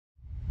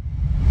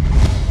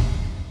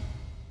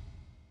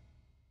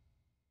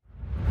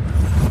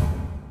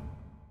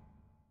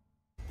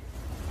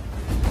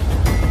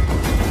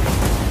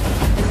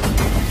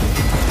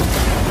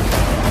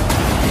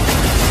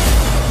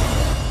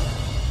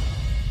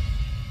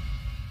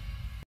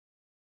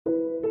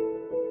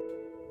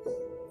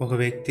ఒక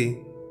వ్యక్తి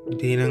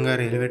దీనంగా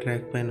రైల్వే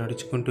ట్రాక్ పై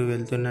నడుచుకుంటూ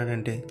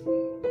వెళ్తున్నాడంటే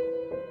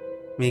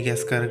మీ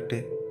గెస్ కరెక్టే,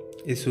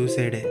 ఇది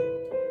సూసైడే.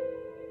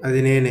 అది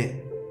నేనే.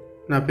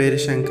 నా పేరు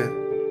శంకర్.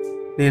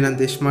 నేను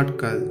అంత స్మార్ట్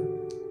కాదు,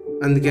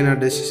 అందుకే నా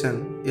డెసిషన్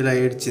ఇలా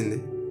ఏడ్చింది.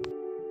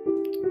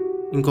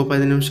 ఇంకో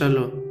 10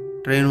 నిమిషాల్లో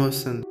ట్రైన్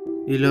వస్తుంది.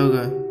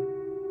 ఈలోగా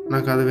నా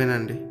కథ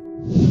వినండి.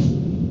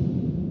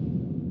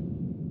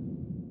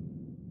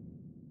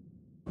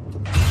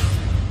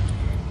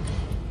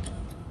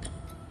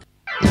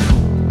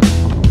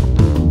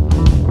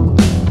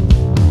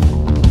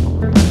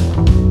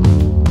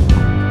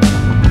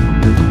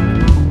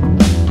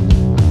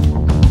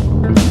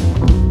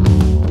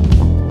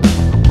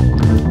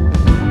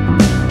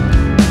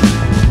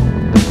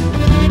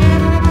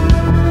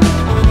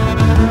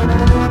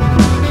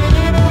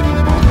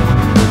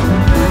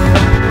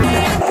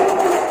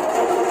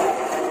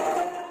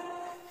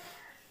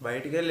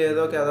 బయటికి వెళ్ళి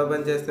ఏదో ఒక ఏదో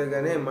పని చేస్తే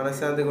కానీ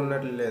మనశ్శాంతిగా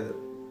ఉన్నట్లు లేదు.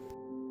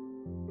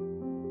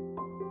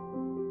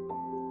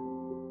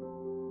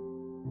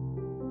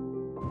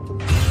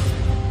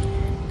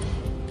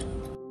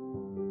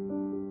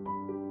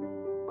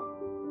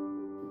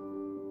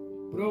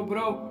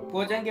 బ్రో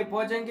పోచంకి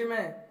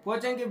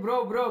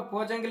బ్రో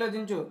పోచంకిలో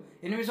దించు.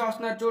 ఎనిమిది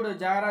వస్తున్నారు చూడు,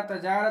 జాగ్రత్త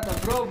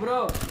బ్రో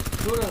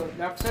చూడు,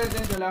 లెఫ్ట్ సైడ్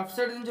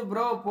దించు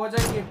bro.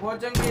 పోచంకి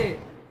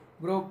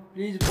bro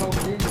please bro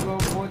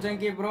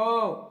పోచంకి bro.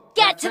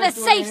 Get to the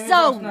safe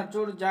zone.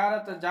 చూడు,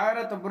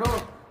 జాగ్రత్త బ్రో,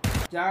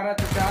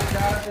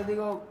 జాగ్రత్త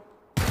దిగో.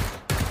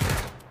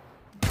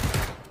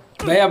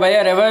 భయ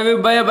రివైవ్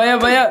భయ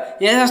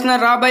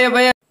వేసేస్తున్నారు రా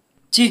భయ.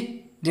 చి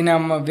దీని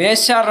అమ్మ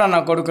వేసారా నా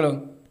కొడుకులు.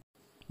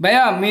 భయ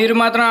మీరు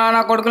మాత్రం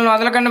నా కొడుకులను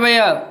వదలకండి భయ,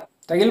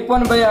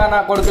 తగిలిపోను భయ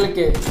నా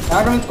కొడుకులకి.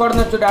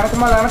 వెనకమాల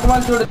చూడు,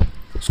 వెనకమాల చూడు,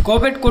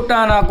 స్కోప్ పెట్టి కొట్టా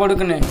నా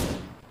కొడుకుని.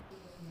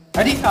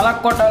 అది అలా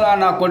కొట్టాలా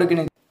నా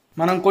కొడుకుని.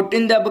 మనం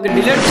కొట్టిన దెబ్బకి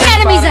డిలీట్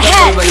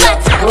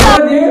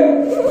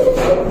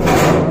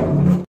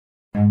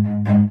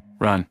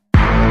Run.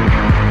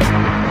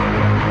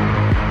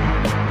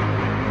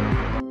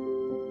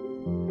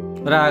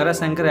 ఆగ్రా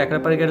శంకర్, ఎక్కడ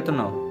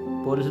పరిగెడుతున్నావు?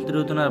 పోలీసులు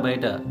తిరుగుతున్నారు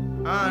బయట.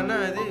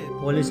 అది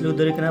పోలీసులు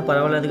దొరికినా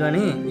పర్వాలేదు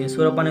కానీ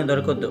ఈశ్వరపానికి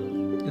దొరకొద్దు.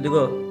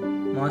 ఇదిగో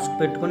మాస్క్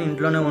పెట్టుకుని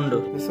ఇంట్లోనే ఉండు.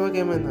 విశ్వకి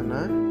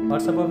ఏమైందన్నా?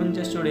 వాట్సాప్ ఓపెన్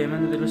చేసి చూడు,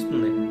 ఏమైందో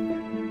తెలుస్తుంది.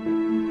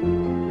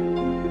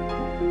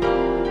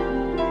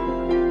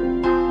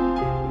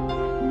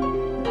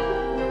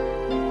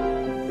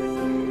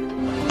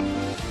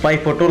 పై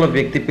ఫోటోల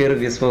వ్యక్తి పేరు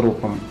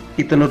విశ్వరూపం.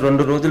 ఇతను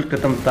 2 రోజుల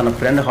క్రితం తన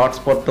ఫ్రెండ్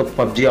హాట్స్పాట్తో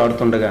PUBG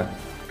ఆడుతుండగా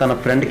తన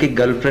ఫ్రెండ్కి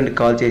గర్ల్ ఫ్రెండ్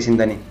కాల్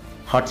చేసిందని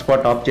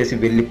హాట్స్పాట్ ఆఫ్ చేసి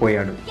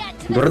వెళ్ళిపోయాడు.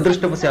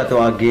 దురదృష్టవశాత్తు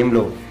ఆ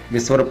గేమ్లో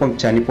విశ్వరూపం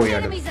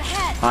చనిపోయాడు.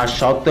 ఆ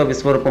షాక్తో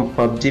విశ్వరూపం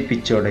PUBG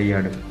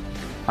పిచ్చోడయ్యాడు.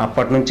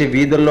 అప్పటి నుంచి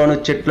వీధుల్లోనూ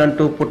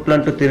చెట్లంటూ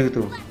పుట్లంటూ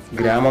తిరుగుతూ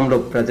గ్రామంలో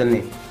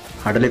ప్రజల్ని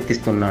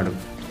హడలెత్తిస్తున్నాడు.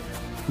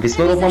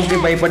 విశ్వరూపంకి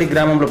భయపడి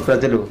గ్రామంలో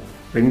ప్రజలు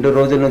 2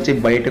 రోజుల నుంచి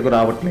బయటకు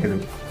రావట్లేదు.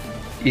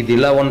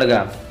 ఇదిలా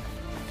ఉండగా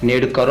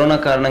నేడు కరోనా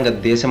కారణంగా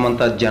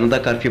దేశమంతా జనతా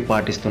కర్ఫ్యూ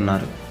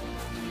పాటిస్తున్నారు.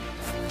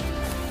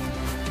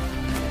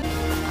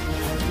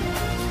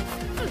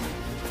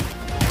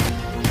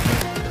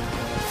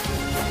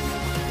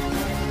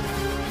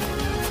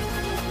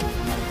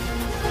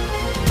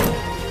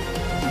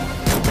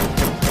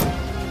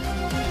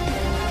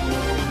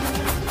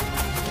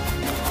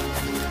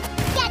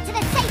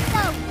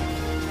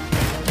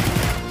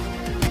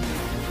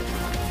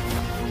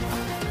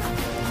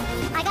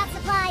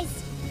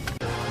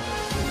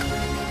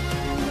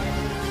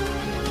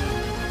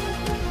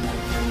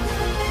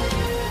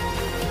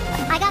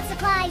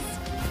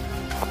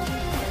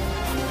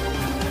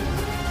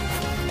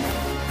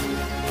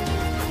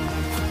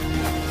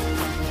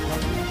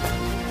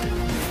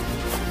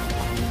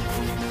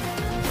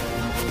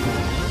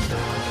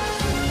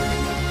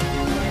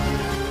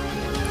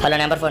 Hello,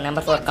 number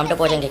 4, come to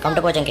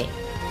Pojanki.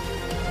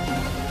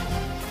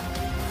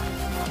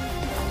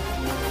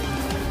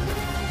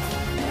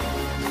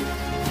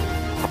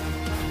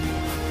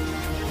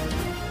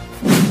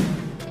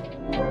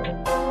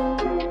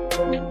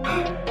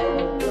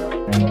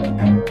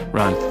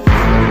 Run.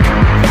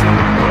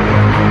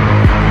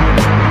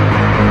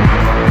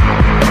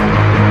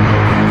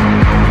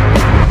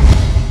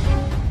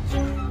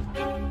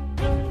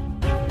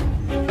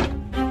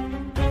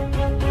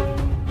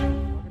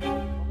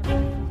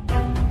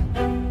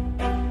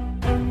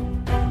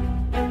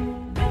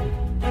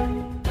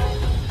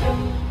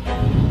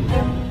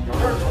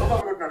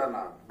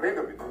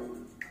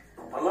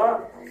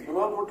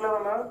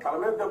 తల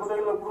మీద దెబ్బ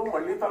తగిలినప్పుడు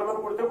మళ్ళీ తల మీద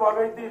కొడితే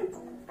బాగైంది.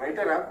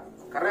 రైటరా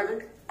కర్రేది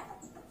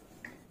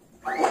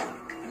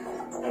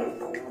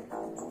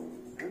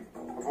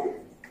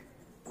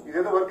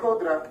ఇదేదో వర్క్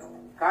అవుతురా.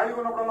 ఖాళీగా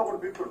ఉన్నప్పుడల్లా ఒకటి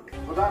పీక్కోడు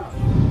ఉదాహరణ.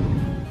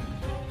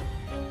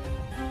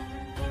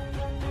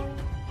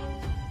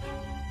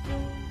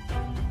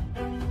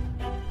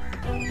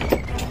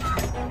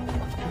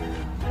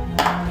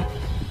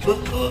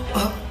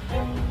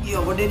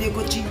 ఎవడే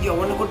నీకొచ్చి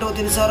ఎవరిని కొట్టావో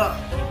తెలుసారా?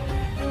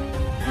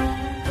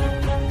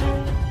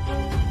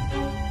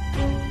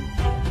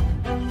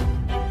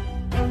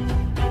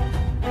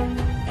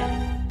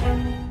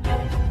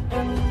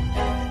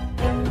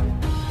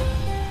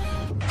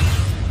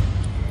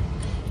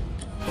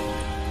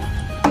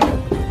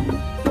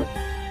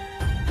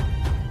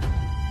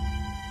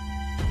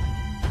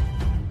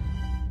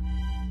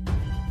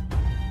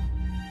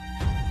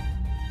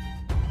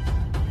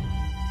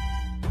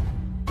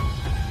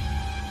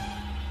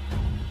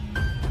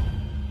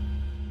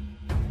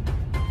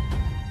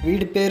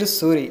 వీడి పేరు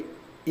సూరి.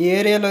 ఈ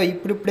ఏరియాలో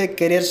ఇప్పుడిప్పుడే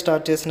కెరియర్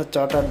స్టార్ట్ చేసిన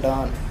చోట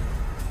డాన్.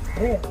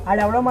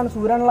 ఆడెవడో మన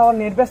సూర్యన్లో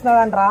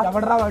నేర్పిస్తున్నాడంట్రా.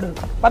 ఎవడరా వాడు?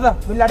 పద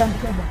వెళ్ళాడంటే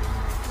చేద్దాం.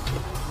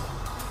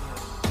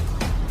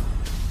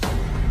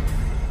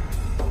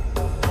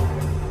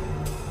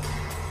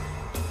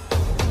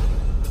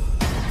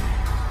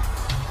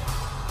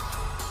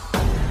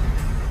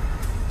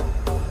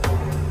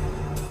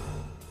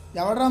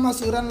 ఎవడరా మా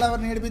సూర్యన్లో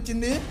ఎవరు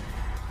నేర్పించింది?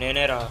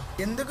 నేనేరా.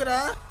 ఎందుకురా?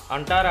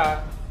 అంటారా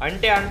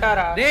అంటే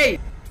అంటారా.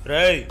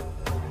 రేయ్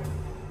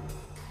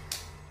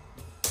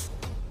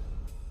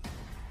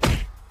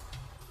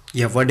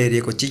ఎవడి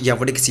ఏరియాకి వచ్చి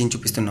ఎవడికి సీన్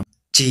చూపిస్తున్నావు?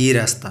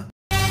 చీరేస్తా.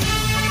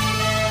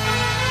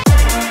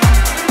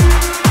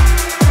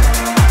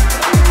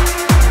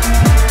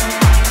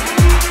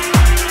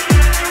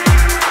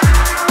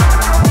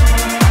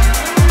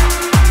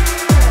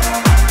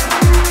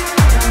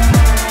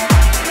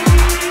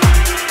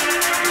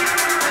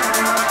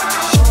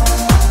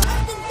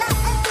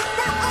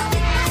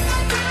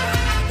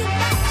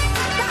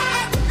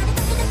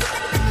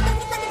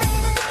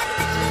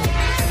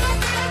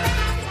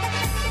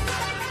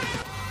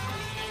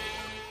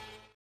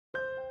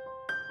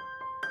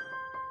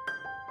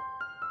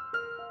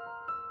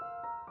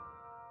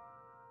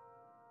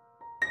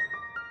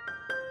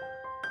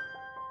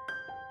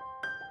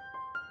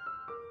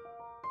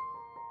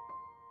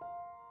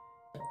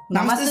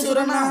 నమస్తే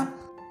సూరన్న.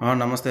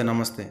 నమస్తే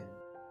నమస్తే.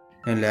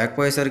 నేను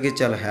లేకపోయేసరికి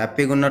చాలా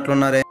హ్యాపీగా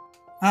ఉన్నట్లున్నారే.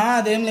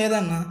 అదేం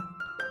లేదన్నా.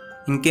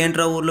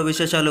 ఇంకేంట్రా ఊర్లో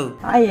విశేషాలు?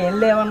 ఏం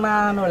లేవన్నా,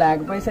 నువ్వు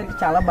లేకపోయేసరికి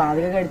చాలా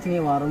బాధగా గడిచింది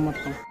ఈ వారం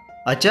మొత్తం.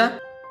 అచ్చా,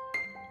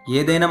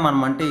 ఏదైనా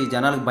మనం అంటే ఈ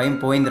జనాలకు భయం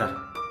పోయిందిరా.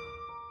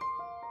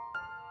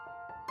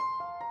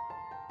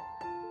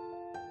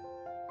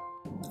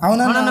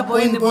 అవునన్నా,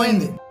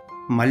 పోయింది.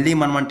 మళ్ళీ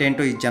మనం అంటే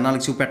ఏంటో ఈ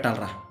జనాలకు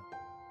చూపెట్టాలరా.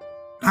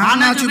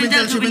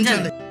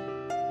 చూపించాలి.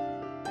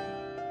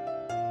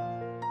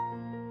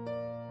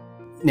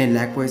 నేను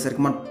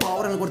లేకపోయేసరికి మన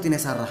పవర్ అని కూడా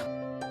తినేసారా.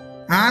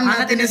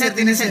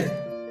 తినేసారు.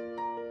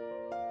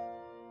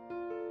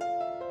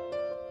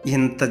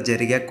 ఇంత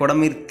జరిగా కూడా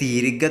మీరు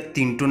తీరిగ్గా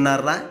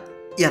తింటున్నారా?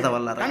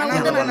 ఎదవల్లారా.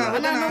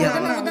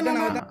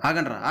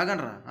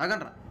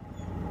 ఆగండ్రా.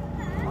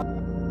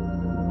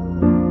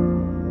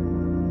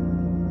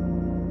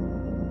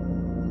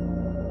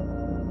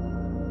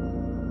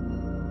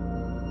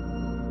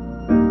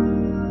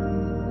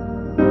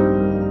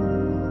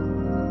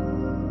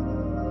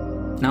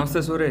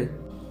 నమస్తే సూరే.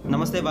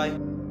 నమస్తే బాయ్.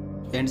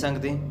 ఏంటి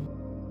సంగతి?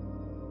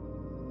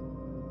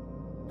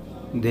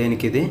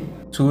 దేనికిది?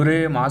 సూరే,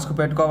 మాస్క్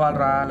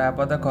పెట్టుకోవాలరా,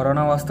 లేకపోతే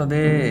కరోనా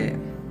వస్తుంది.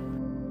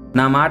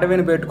 నా మాట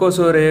విని పెట్టుకో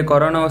సూరే.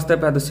 కరోనా వస్తే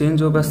పెద్ద సీన్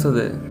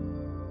చూపిస్తుంది.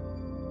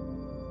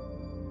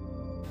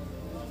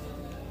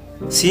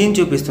 సీన్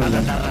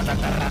చూపిస్తుంది?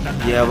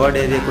 ఎవడి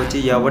ఏరియాకి వచ్చి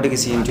ఎవడికి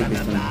సీన్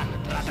చూపిస్తుంది?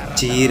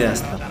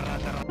 చీరేస్తా.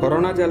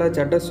 కరోనా చాలా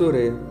చెడ్డ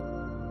సూరే.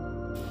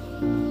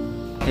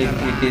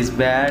 It is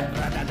bad,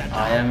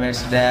 I am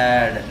it's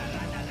dad.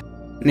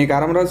 నీకు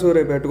అరంరా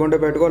సూరే, పెట్టుకుంటే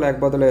పెట్టుకో,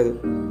 లేకపోతే లేదు.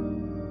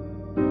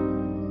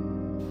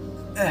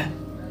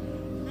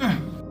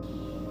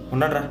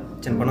 ఉన్నాడ్రా,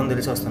 చిన్న పని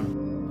తెలిసి వస్తాను.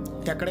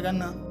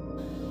 ఎక్కడికన్నా?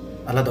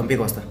 అలా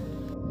దొంపికి వస్తా.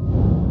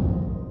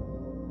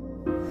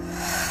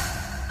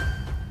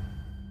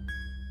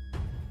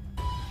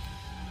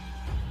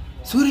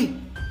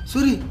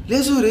 సూరి లే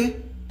సూరి.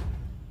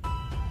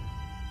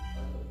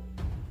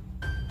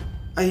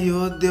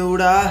 అయ్యో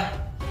దేవుడా,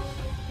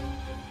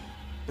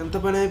 ఎంత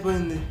పని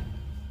అయిపోయింది.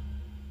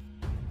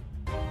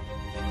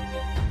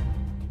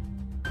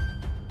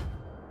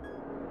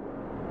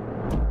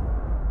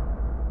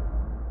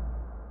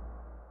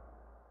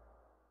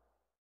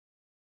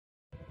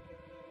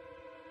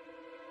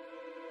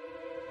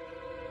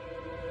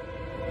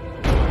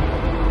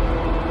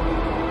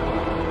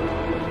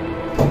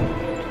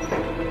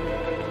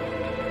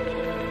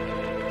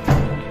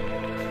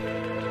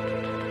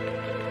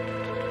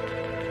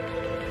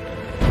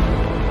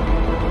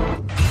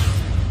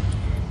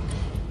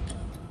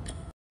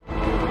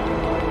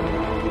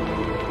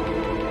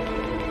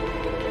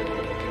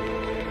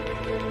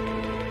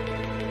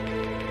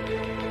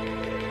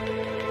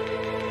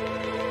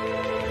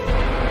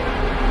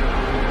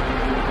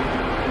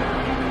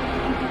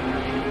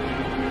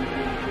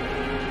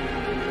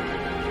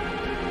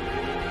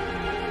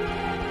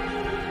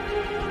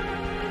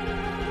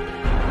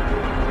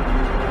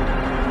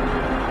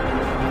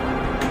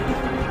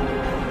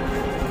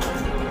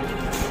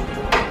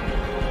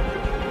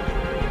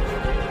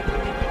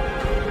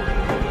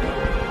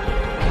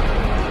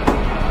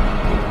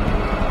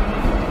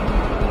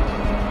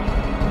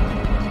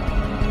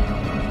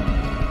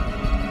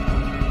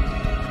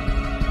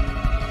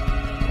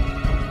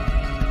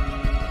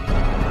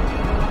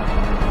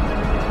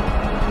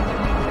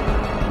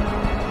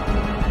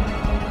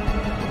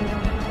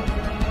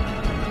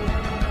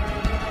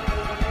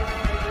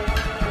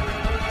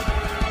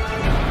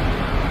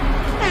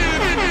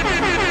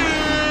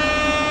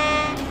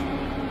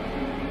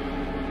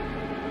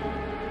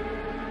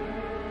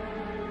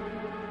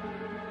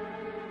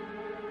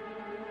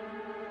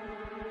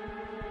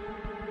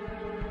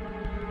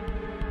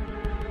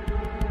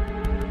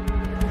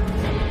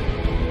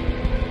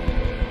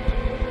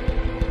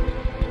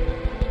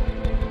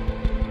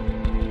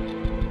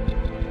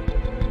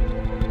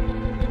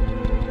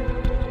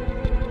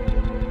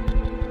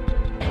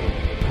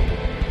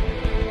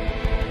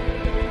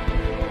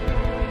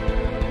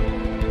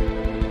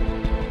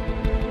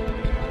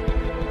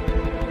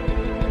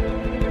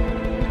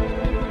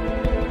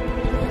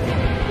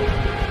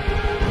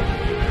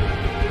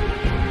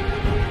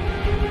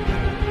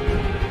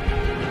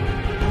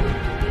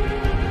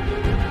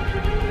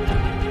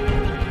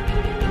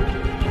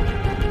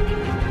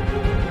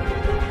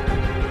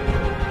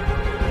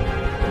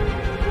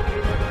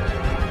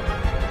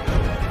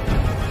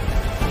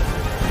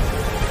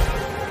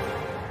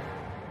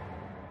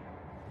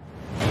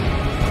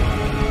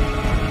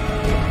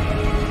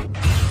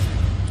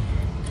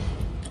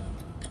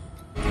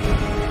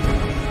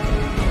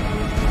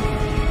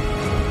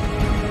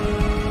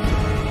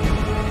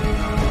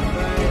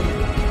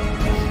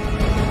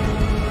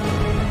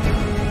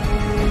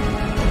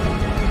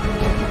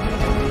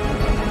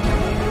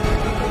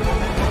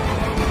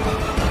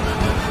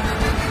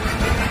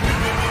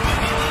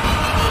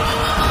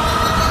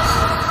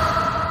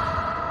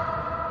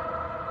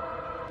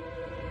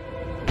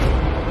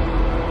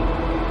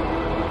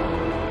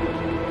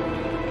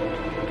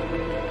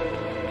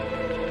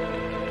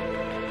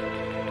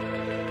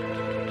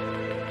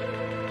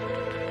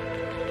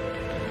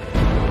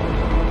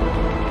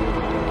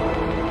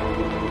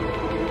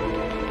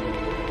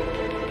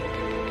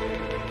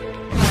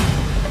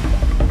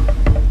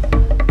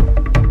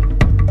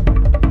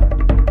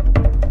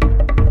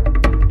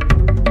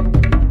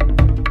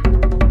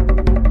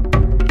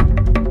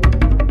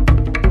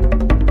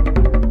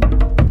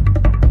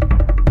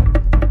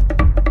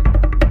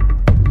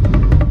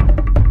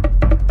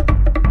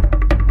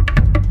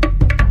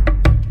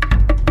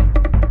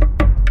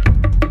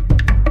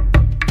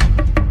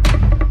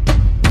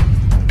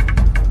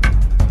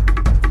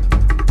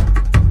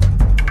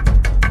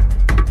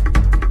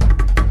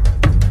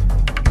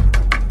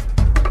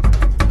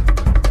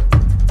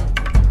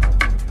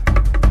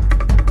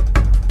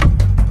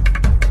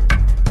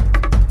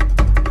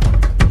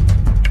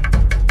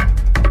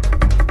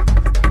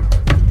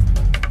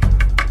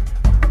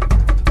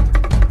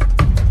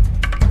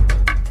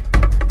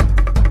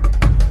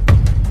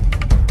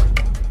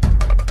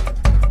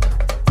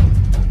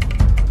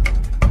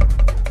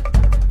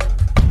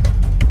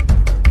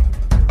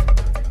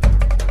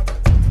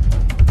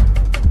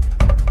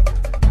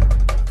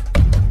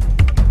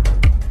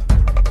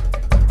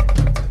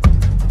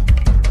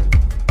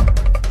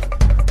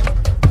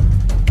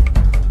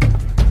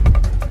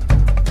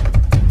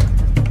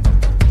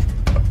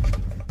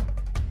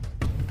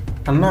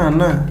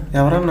 అన్నా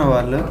ఎవరన్నా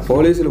వాళ్ళు?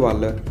 పోలీసులు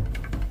వాళ్ళు.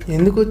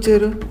 ఎందుకు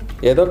వచ్చారు?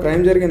 ఏదో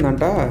క్రైమ్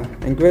జరిగిందంట,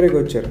 ఎంక్వైరీకి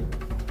వచ్చారు.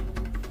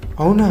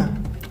 అవునా?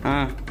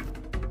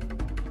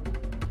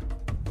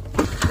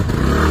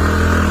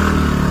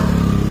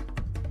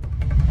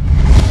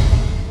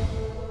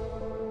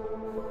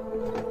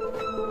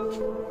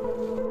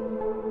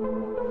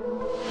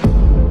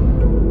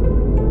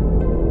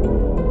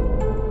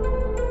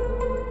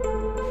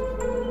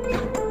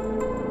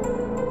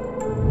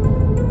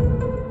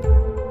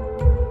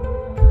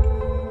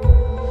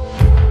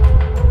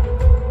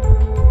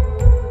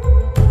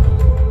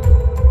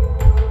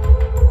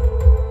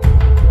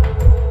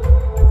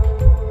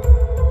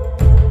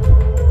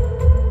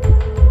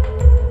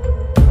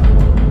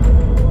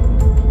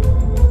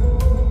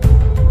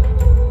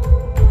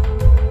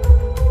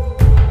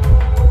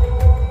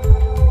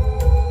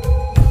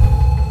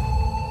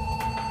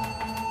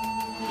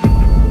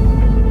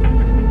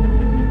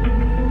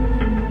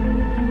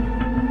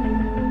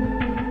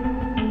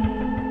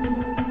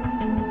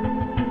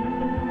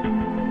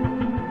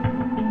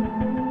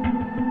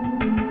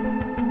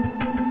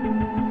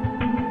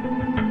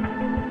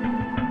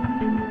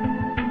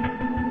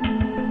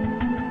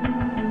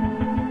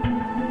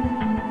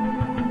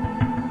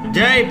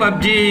 జై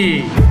పబ్జీ.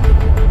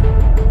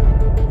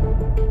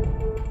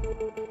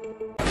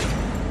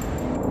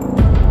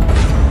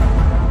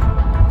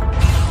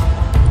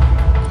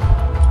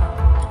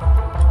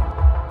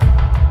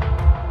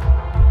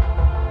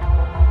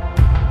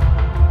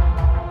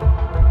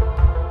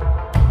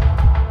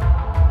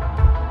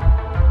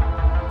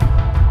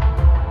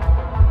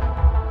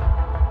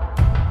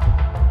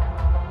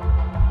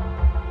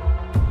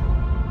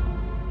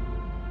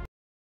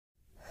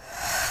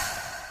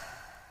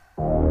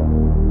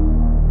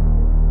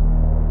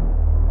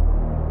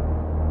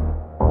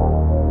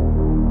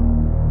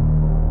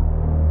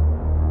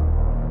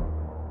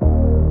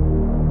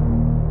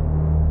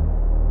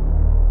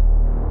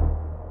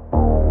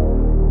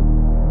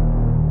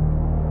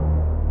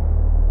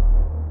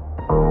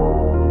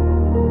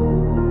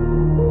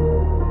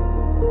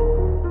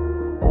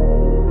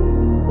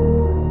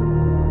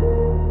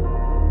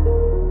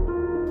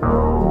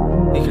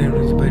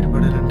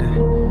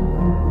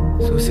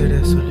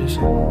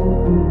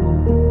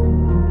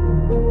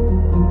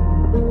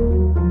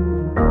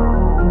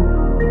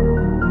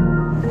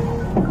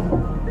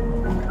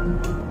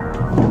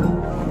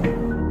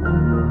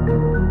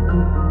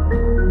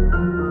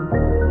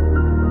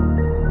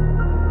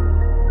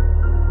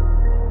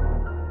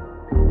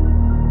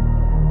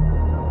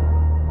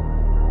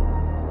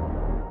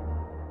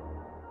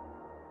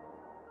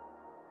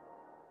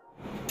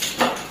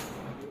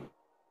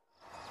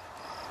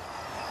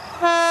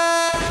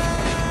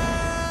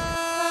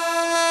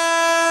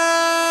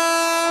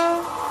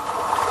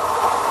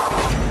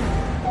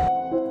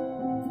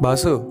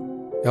 బాసు,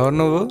 ఎవరు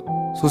నువ్వు?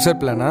 సూసైడ్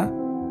ప్లానా?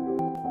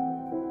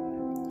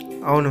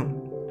 అవును,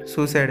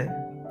 సూసైడే.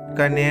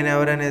 కానీ నేను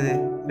ఎవరనేది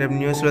రేపు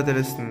న్యూస్లో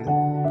తెలుస్తుంది.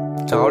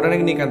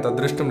 చావడానికి నీకు అంత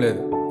అదృష్టం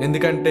లేదు.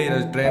 ఎందుకంటే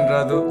ఈరోజు ట్రైన్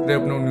రాదు,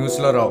 రేపు నువ్వు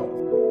న్యూస్లో రావు.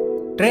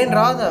 ట్రైన్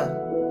రాదా?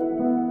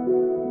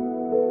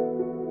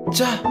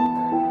 చా,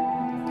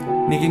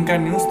 నీకు ఇంకా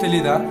న్యూస్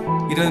తెలీదా?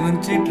 ఈరోజు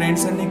నుంచి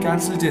ట్రైన్స్ అన్నీ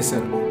క్యాన్సిల్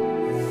చేశారు.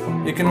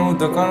 ఇక నువ్వు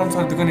దుకాణం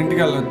సర్దుకొని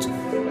ఇంటికి వెళ్ళొచ్చు.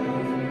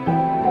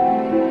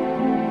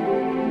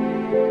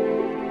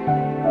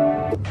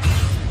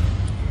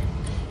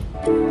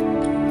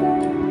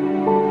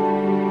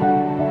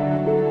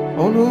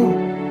 అవును,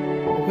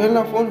 ఒకవేళ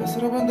నా ఫోన్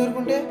హుస్రాబాద్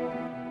దొరుకుంటే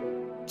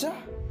చా.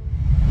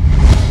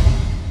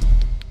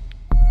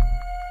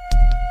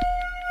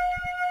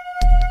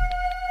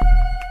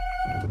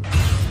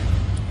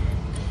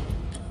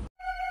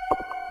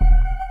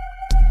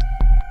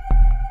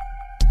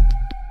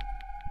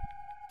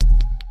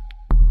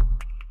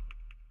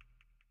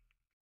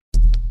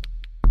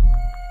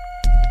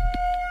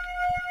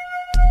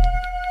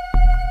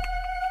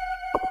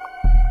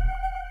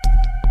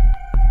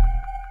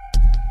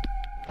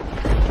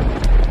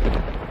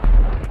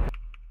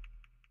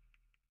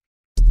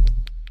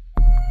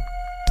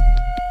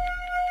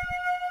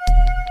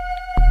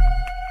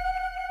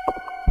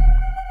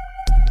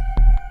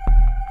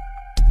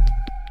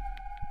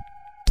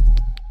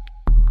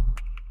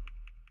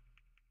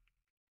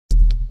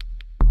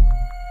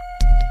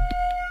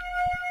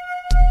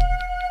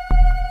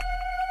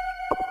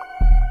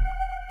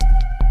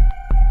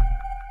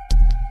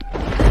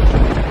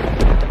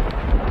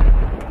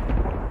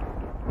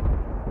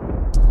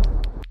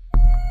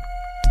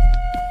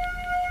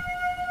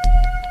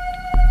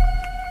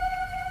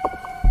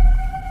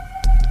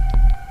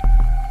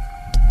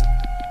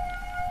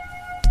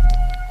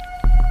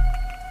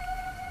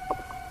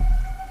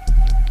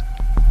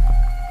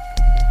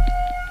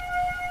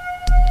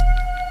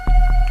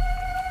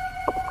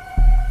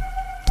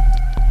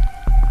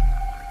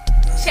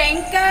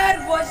 శంకర్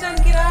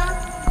భోజనానికి రా.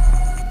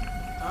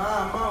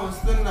 అమ్మా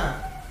వస్తున్నా.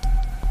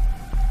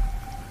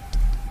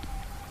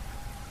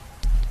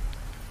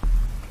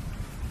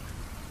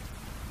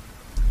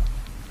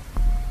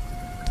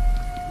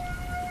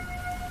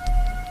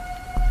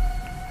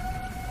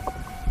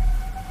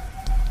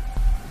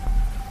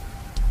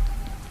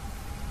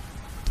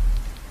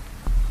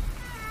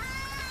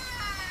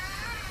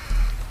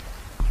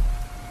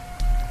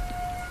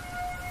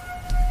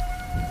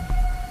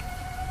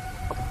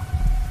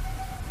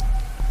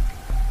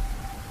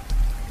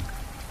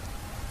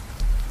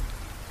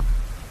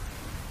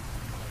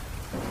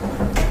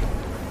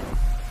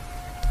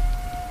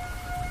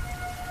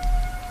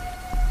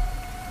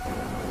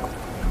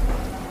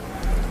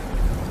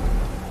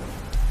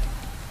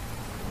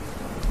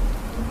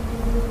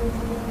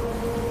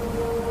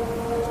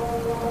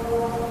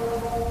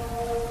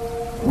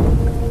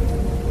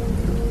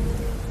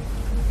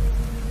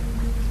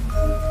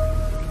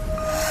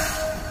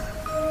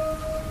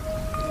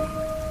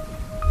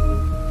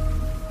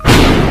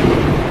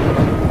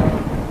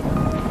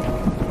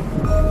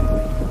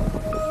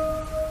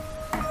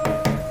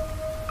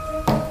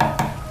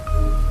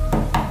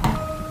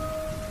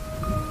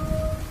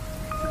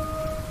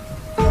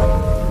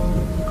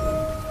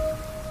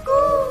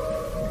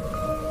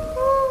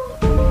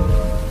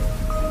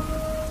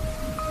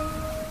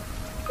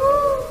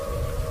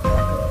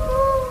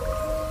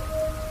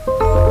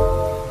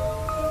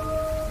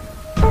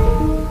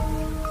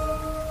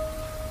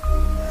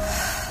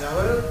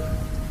 ఎవరు?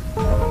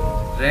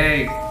 రే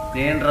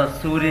నేను రా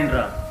సూర్యుని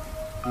రా.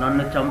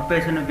 నన్ను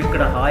చంపేసి నువ్వు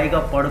ఇక్కడ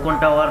హాయిగా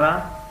పడుకుంటావారా?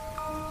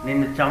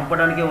 నిన్ను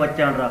చంపడానికి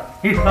వచ్చాను రా.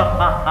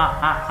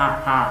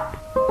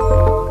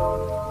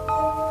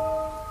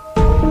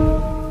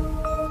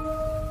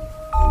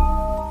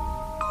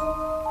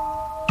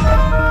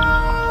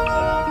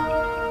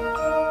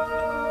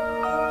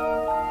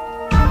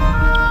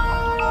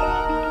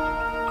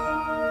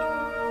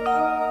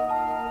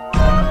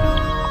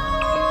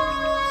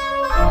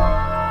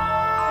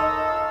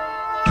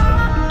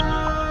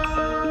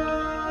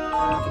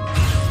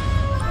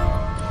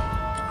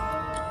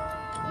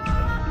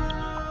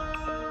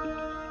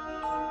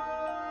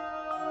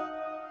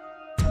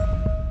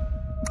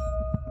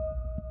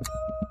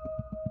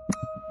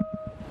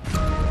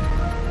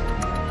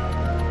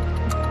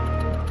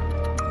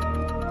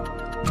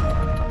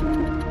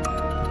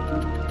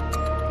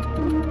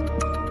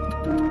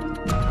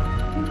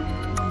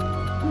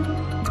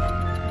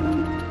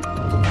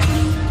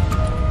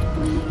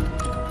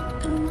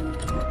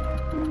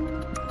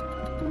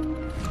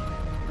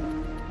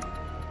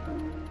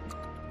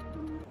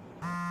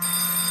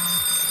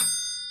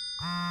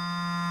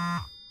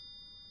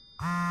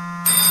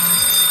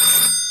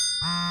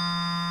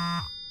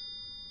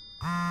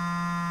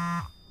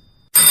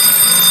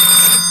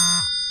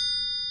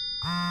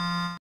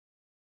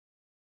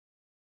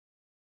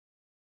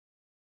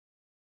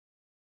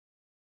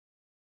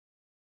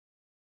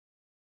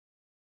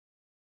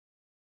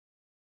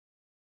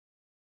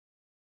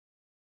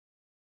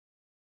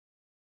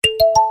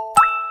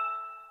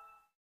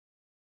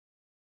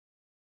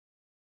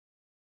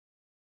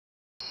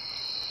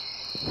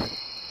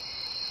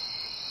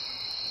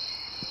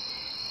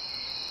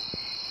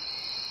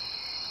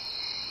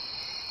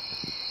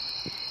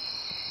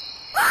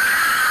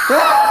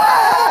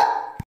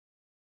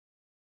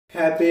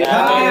 Happy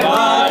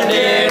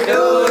birthday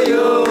to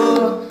you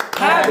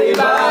happy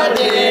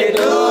birthday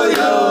to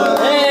you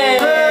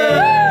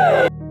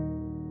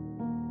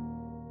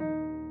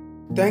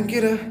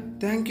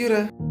thank you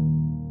రా.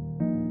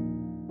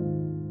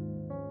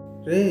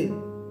 రే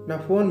నా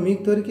ఫోన్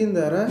మీకు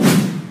దొరికిందారా?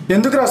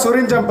 ఎందుకురా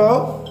సూర్యుని చంపావు?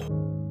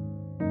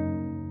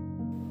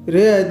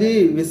 రే అది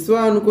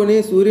విశ్వ అనుకుని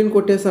సూర్యుని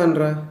కొట్టేశాను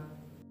రా.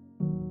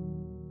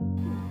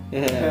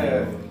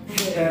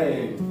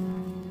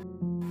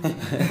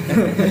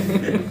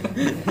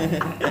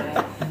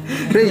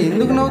 రే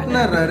ఎందుకు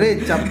నవ్వుతున్నారా? రే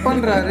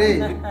చెప్పండి రా.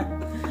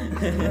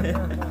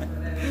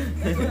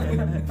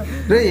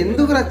 రే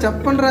ఎందుకురా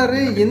చెప్పండి రా.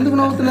 రే ఎందుకు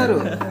నవ్వుతున్నారు?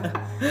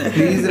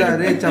 ప్లీజ్ రా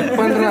రే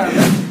చెప్పండి రా.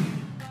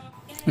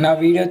 నా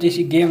వీడియో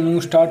తీసి గేమ్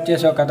నువ్వు స్టార్ట్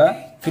చేసావు కదా,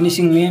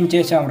 ఫినిషింగ్ మేము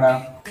చేసాం రా.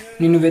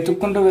 నిన్ను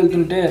వెతుక్కుంటూ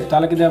వెళ్తుంటే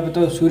తలకి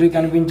దెబ్బతో సూర్య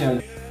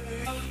కనిపించాడు.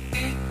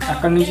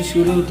 అక్కడి నుంచి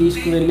సూర్యుని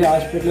తీసుకువెళ్ళి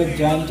హాస్పిటల్లో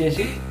జాయిన్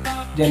చేసి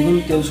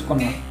జరిగింది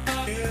తెలుసుకున్నాం.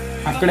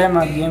 అక్కడే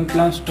మా గేమ్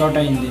ప్లాన్ స్టార్ట్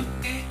అయింది.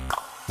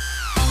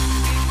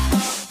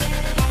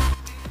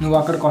 నువ్వు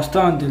అక్కడికి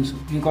వస్తావని తెలుసు,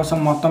 నీకోసం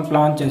మొత్తం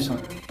ప్లాన్ చేసాం.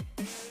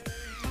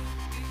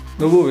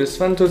 నువ్వు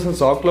విశ్వం చూసిన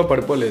షాక్లో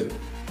పడిపోలేదు.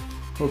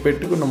 నువ్వు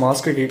పెట్టుకున్న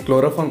మాస్క్కి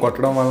క్లోరోఫామ్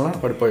కొట్టడం వలన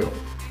పడిపోయావు.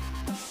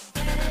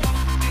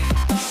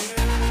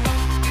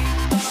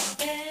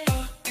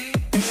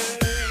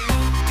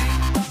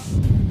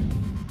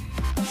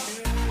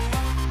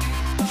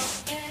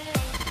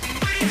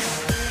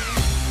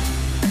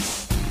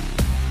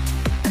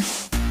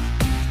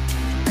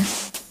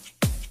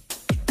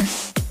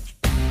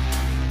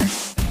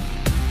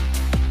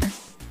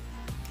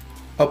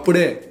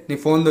 అప్పుడే నీ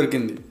ఫోన్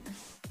దొరికింది.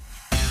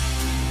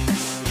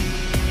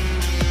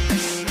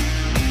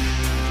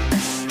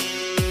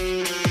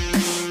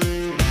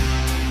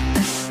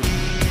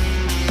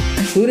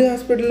 సూర్య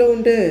హాస్పిటల్లో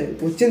ఉంటే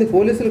వచ్చింది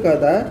పోలీసులు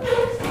కాదా?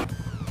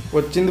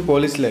 వచ్చింది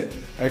పోలీసులే,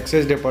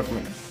 ఎక్సైజ్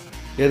డిపార్ట్మెంట్.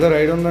 ఏదో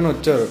రైడ్ ఉందని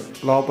వచ్చారు.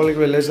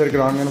 లోపలికి వెళ్ళేసరికి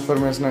రాంగ్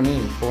ఇన్ఫర్మేషన్ అని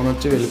ఫోన్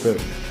వచ్చి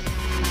వెళ్ళిపోయారు.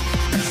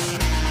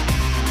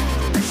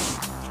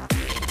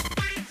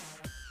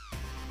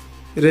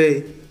 రే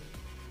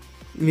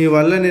మీ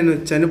వల్ల నేను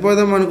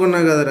చనిపోదాం అనుకున్నా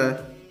కదరా.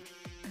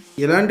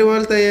 ఇలాంటి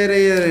వాళ్ళు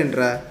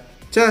తయారయ్యారేంట్రా?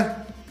 చా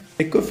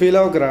ఎక్కువ ఫీల్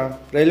అవ్వకరా.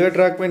 రైల్వే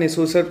ట్రాక్ పై నీ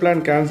సూసైడ్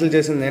ప్లాన్ క్యాన్సిల్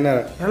చేసింది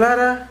నేనేరా. ఎలా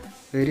రా?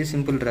 వెరీ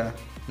సింపుల్ రా.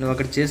 నువ్వు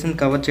అక్కడ చేసింది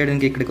కవర్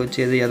చేయడానికి ఇక్కడికి వచ్చి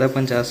ఏదో యథా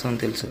పని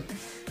చేస్తావని తెలుసు.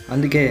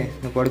 అందుకే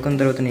నువ్వు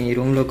పడుకున్న తర్వాత నీ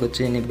రూమ్లోకి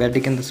వచ్చి నీ బెడ్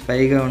కింద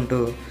స్పైగా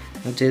ఉంటూ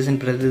నువ్వు చేసిన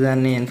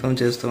ప్రతిదాన్ని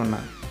ఇన్ఫామ్ చేస్తూ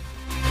ఉన్నా.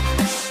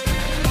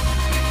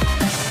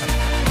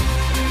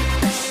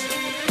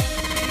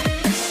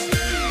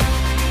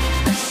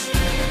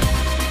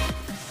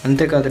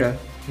 అంతేకాదురా,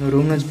 నువ్వు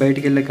రూమ్ నుంచి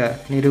బయటికి వెళ్ళాక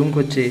నీ రూమ్కి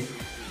వచ్చి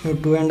నువ్వు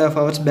 2.5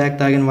 hours బ్యాక్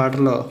తాగిన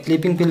వాటర్లో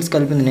స్లీపింగ్ పిల్స్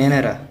కలిపింది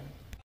నేనేరా.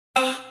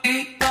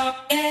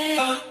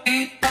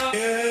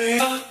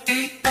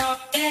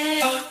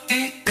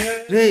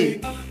 రే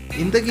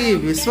ఇంతకీ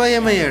విశ్వ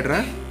ఏమయ్యాడ్రా?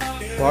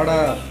 వాడా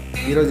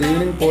ఈరోజు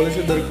ఈవినింగ్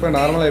పోలీసులు దొరికిపోయి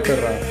నార్మల్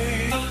అయిపోయారా.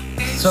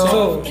 సో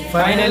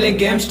ఫైనల్లీ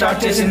గేమ్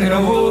స్టార్ట్ చేసింది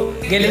నువ్వు,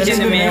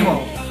 గెలిచింది మేము.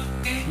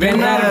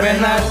 Winner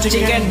winner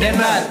chicken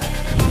dinner.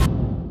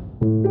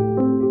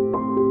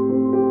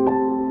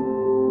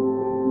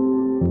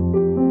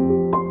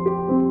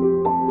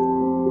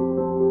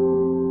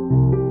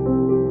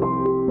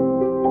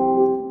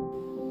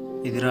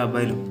 ఏదిరా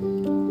అబ్బాయిలు,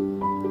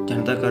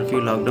 జనతా కర్ఫ్యూ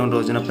లాక్డౌన్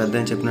రోజున పెద్ద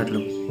అని చెప్పినట్లు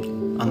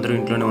అందరూ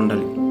ఇంట్లోనే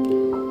ఉండాలి,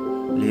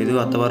 లేదు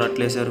అత్తవారు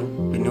అట్లేశారు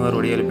పిన్నివారు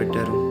ఒడియాలు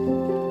పెట్టారు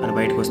అని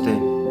బయటకు వస్తే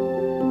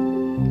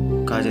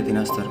కాజా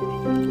తినేస్తారు.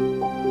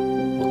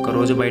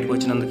 ఒక్కరోజు బయటకు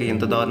వచ్చినందుకు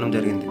ఎంత దారుణం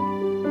జరిగింది.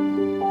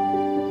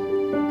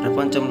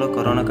 ప్రపంచంలో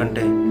కరోనా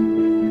కంటే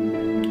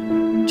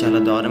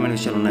చాలా దారుణమైన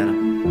విషయాలు ఉన్నాయిరా.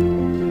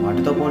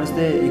 వాటితో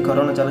పోలిస్తే ఈ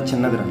కరోనా చాలా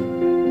చిన్నదిరా.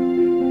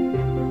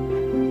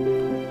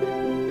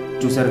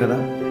 చూశారు కదా,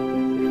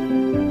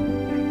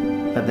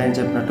 పెద్ద ఆయన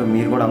చెప్పినట్టు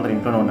మీరు కూడా అందరు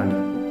ఇంట్లోనే ఉండండి.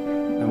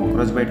 మేము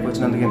ఒకరోజు బయటకు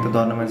వచ్చినందుకు ఇంత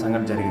దారుణమైన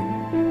సంఘటన జరిగింది.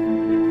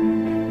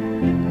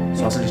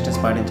 సోషల్ డిస్టెన్స్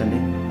పాటించండి,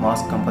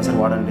 మాస్క్ కంపల్సరీ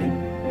వాడండి,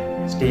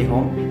 stay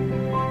home,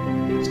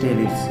 stay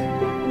leaves.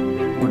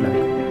 Good luck.